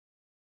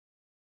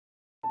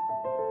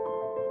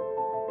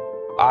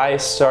I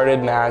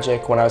started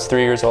magic when I was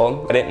 3 years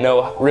old. I didn't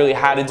know really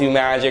how to do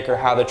magic or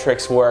how the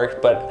tricks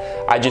worked, but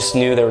I just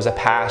knew there was a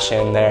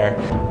passion there.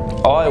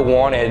 All I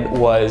wanted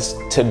was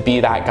to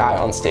be that guy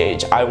on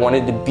stage. I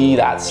wanted to be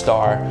that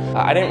star.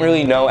 I didn't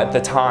really know at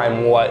the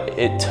time what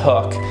it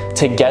took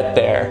to get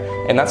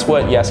there, and that's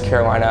what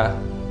YEScarolina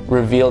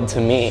revealed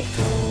to me.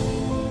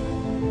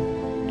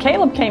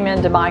 Caleb came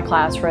into my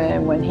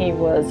classroom when he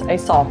was a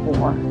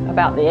sophomore,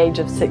 about the age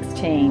of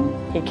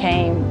 16. He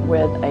came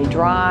with a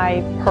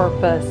drive,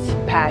 purpose,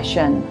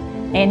 passion,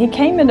 and he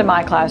came into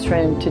my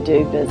classroom to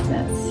do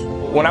business.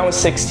 When I was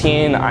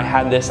 16, I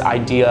had this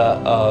idea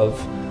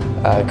of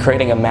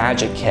creating a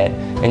magic kit,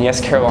 and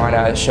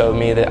YEScarolina showed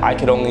me that I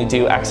could only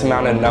do X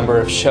amount of number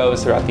of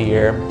shows throughout the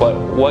year, but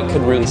what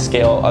could really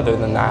scale other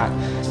than that?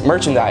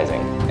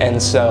 Merchandising.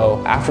 And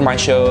so after my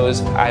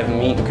shows, I have a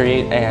meet and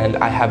greet, and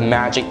I have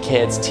magic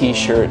kits,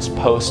 t-shirts,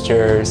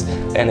 posters,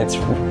 and it's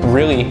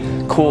really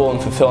cool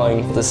and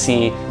fulfilling to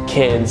see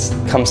kids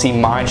come see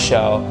my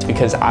show,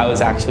 because I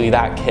was actually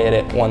that kid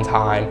at one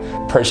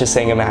time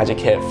purchasing a magic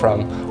kit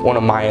from one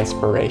of my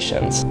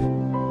inspirations.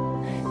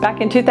 Back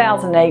in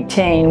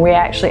 2018, we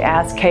actually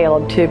asked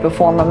Caleb to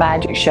perform a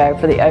magic show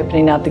for the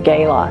opening of the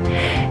gala.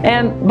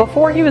 And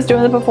before he was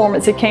doing the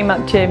performance, he came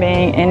up to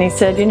me and he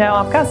said, "You know,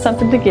 I've got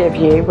something to give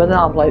you," with an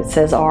envelope that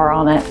says R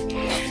on it.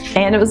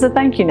 And it was a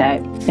thank you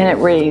note, and it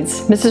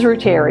reads, "Mrs.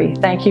 Rutieri,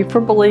 thank you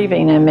for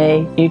believing in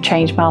me. You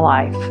changed my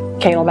life.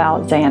 Caleb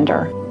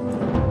Alexander."